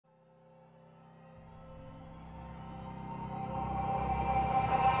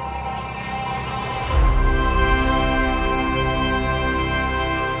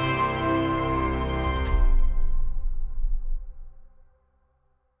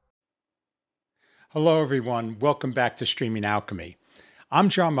Hello, everyone. Welcome back to Streaming Alchemy. I'm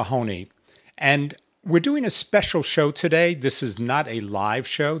John Mahoney, and we're doing a special show today. This is not a live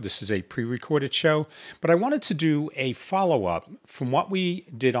show. This is a pre-recorded show, but I wanted to do a follow-up from what we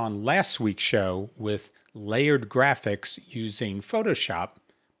did on last week's show with layered graphics using Photoshop,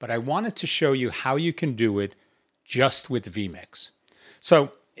 but I wanted to show you how you can do it just with vMix.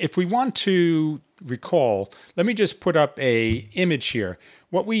 So if we want to recall, let me just put up a image here.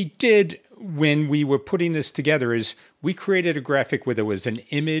 What we did when we were putting this together is we created a graphic where there was an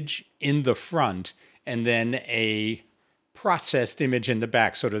image in the front and then a processed image in the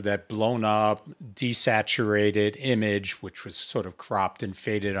back, sort of that blown up, desaturated image, which was sort of cropped and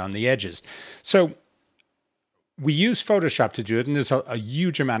faded on the edges. So we use Photoshop to do it, and there's a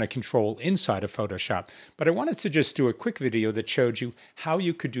huge amount of control inside of Photoshop. But I wanted to just do a quick video that showed you how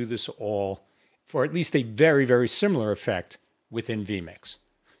you could do this all for at least a very, very similar effect within vMix.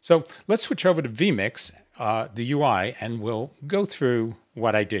 So let's switch over to vMix, the UI, and we'll go through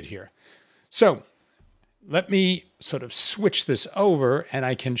what I did here. So let me sort of switch this over, and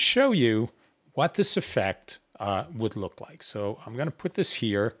I can show you what this effect would look like. So I'm going to put this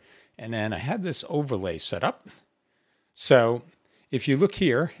here, and then I had this overlay set up. So if you look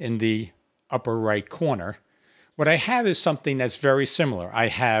here in the upper right corner, what I have is something that's very similar. I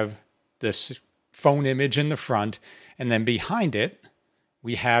have this phone image in the front, and then behind it,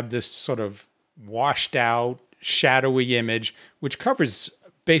 we have this sort of washed out, shadowy image, which covers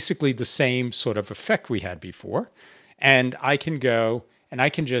basically the same sort of effect we had before. And I can go and I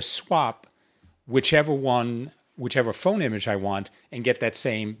can just swap whichever phone image I want and get that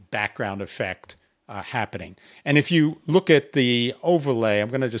same background effect happening. And if you look at the overlay, I'm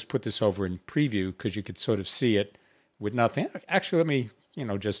going to just put this over in preview because you could sort of see it with nothing. Actually, let me,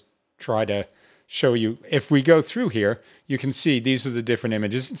 just try to show you. If we go through here, you can see these are the different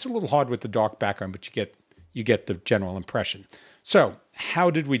images. It's a little hard with the dark background, but you get the general impression. So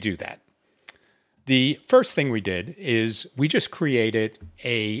how did we do that? The first thing we did is we just created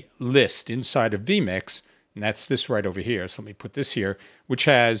a list inside of vMix, and that's this right over here. So let me put this here, which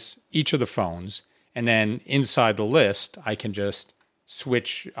has each of the phones. And then inside the list, I can just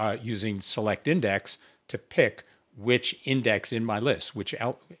switch using select index to pick which index in my list, which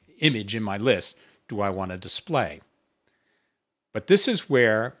image in my list do I want to display. But this is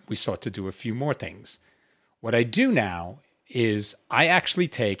where we start to do a few more things. What I do now is I actually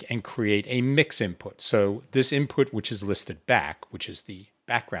take and create a mix input. So this input, which is listed back, which is the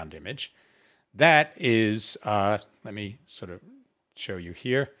background image, that is, let me sort of show you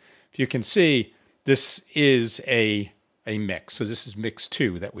here. If you can see, this is a mix. So this is mix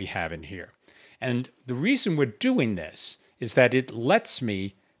 2 that we have in here. And the reason we're doing this is that it lets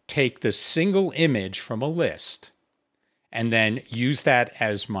me take the single image from a list and then use that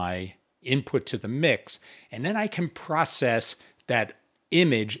as my input to the mix. And then I can process that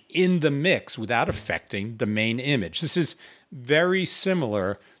image in the mix without affecting the main image. This is very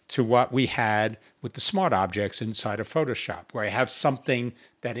similar to what we had with the smart objects inside of Photoshop, where I have something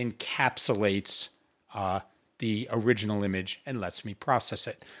that encapsulates the original image and lets me process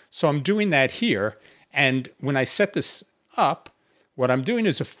it. So I'm doing that here. And when I set this up, what I'm doing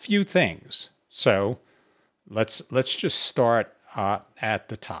is a few things. So let's just start at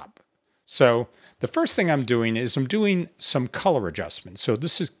the top. So the first thing I'm doing is I'm doing some color adjustments. So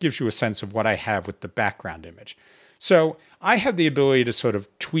this gives you a sense of what I have with the background image. So I have the ability to sort of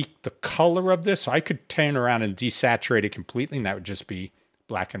tweak the color of this. So I could turn around and desaturate it completely, and that would just be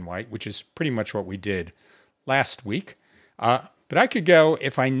black and white, which is pretty much what we did last week. But I could go,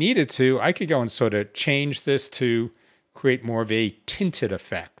 if I needed to, I could go and sort of change this to create more of a tinted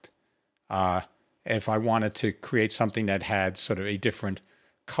effect. If I wanted to create something that had sort of a different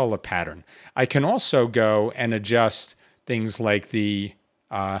color pattern. I can also go and adjust things like the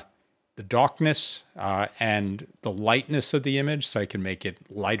darkness and the lightness of the image, so I can make it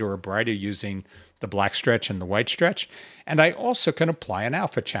lighter or brighter using the black stretch and the white stretch. And I also can apply an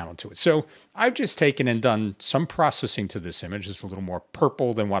alpha channel to it. So I've just taken and done some processing to this image. It's a little more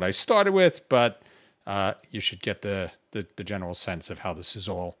purple than what I started with, but you should get the general sense of how this is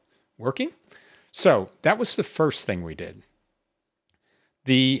all working. So that was the first thing we did.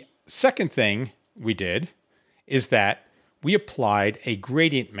 The second thing we did is that we applied a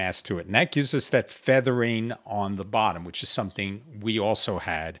gradient mask to it, and that gives us that feathering on the bottom, which is something we also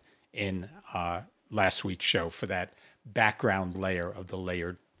had in last week's show for that background layer of the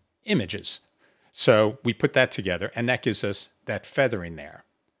layered images. So we put that together, and that gives us that feathering there.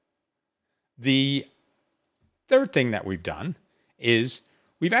 The third thing that we've done is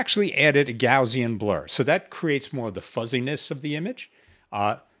we've actually added a Gaussian blur. So that creates more of the fuzziness of the image.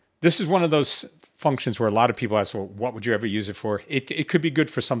 this is one of those functions where a lot of people ask, well, what would you ever use it for? It could be good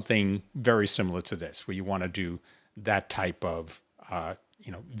for something very similar to this, where you want to do that type of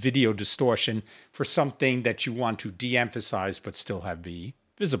video distortion for something that you want to de-emphasize but still have be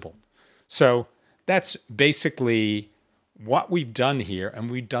visible. So that's basically what we've done here, and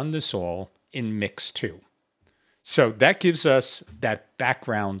we've done this all in Mix 2. So that gives us that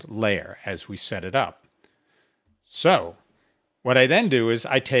background layer as we set it up. So what I then do is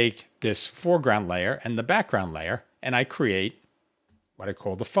I take this foreground layer and the background layer, and I create what I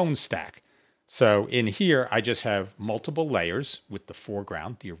call the phone stack. So in here, I just have multiple layers with the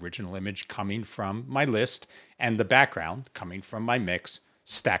foreground, the original image coming from my list, and the background coming from my mix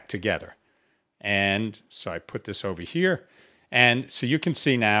stacked together. And so I put this over here. And so you can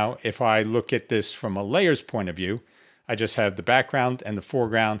see now, if I look at this from a layers point of view, I just have the background and the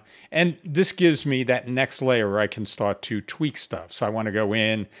foreground. And this gives me that next layer where I can start to tweak stuff. So I want to go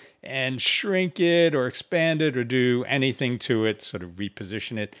in and shrink it or expand it or do anything to it, sort of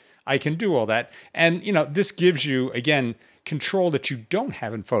reposition it. I can do all that. And, this gives you, again, control that you don't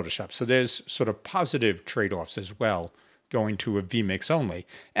have in Photoshop. So there's sort of positive trade-offs as well going to a vMix only.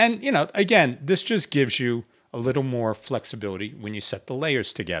 And, again, this just gives you a little more flexibility when you set the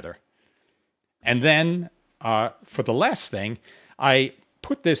layers together. And then for the last thing, I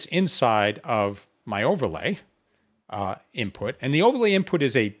put this inside of my overlay input. And the overlay input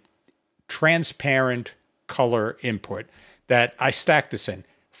is a transparent color input that I stack this in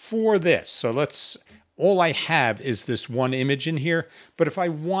for this. So all I have is this one image in here. But if I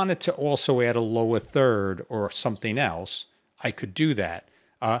wanted to also add a lower third or something else, I could do that.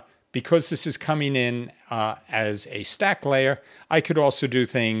 Because this is coming in as a stack layer, I could also do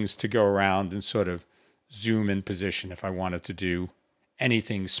things to go around and sort of zoom in position if I wanted to do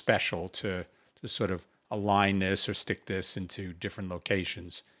anything special to sort of align this or stick this into different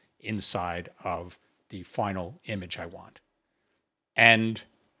locations inside of the final image I want. And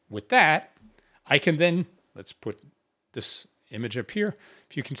with that, I can then, let's put this image up here.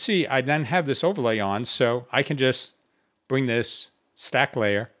 If you can see, I then have this overlay on, so I can just bring this stack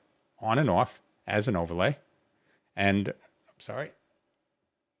layer on and off as an overlay. And I'm sorry,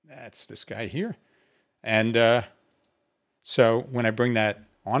 that's this guy here. And so when I bring that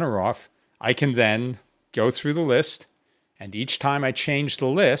on or off, I can then go through the list. And each time I change the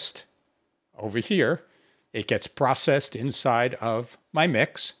list over here, it gets processed inside of my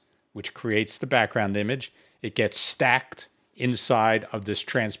mix, which creates the background image. It gets stacked inside of this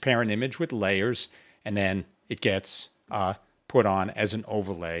transparent image with layers. And then it gets put on as an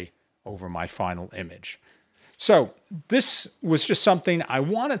overlay over my final image. So this was just something I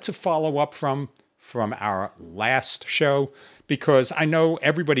wanted to follow up from our last show, because I know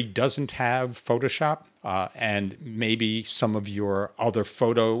everybody doesn't have Photoshop, and maybe some of your other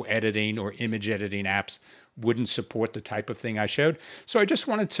photo editing or image editing apps wouldn't support the type of thing I showed. So I just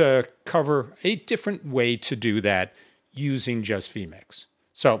wanted to cover a different way to do that using just vMix.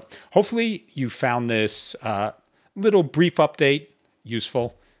 So hopefully you found this little brief update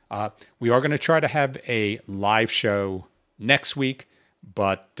useful. We are going to try to have a live show next week,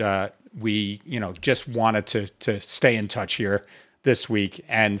 but we just wanted to stay in touch here this week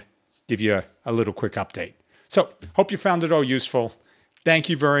and give you a little quick update. So hope you found it all useful. Thank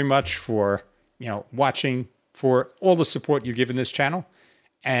you very much for watching, for all the support you give in this channel,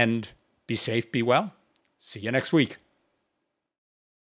 and be safe, be well. See you next week.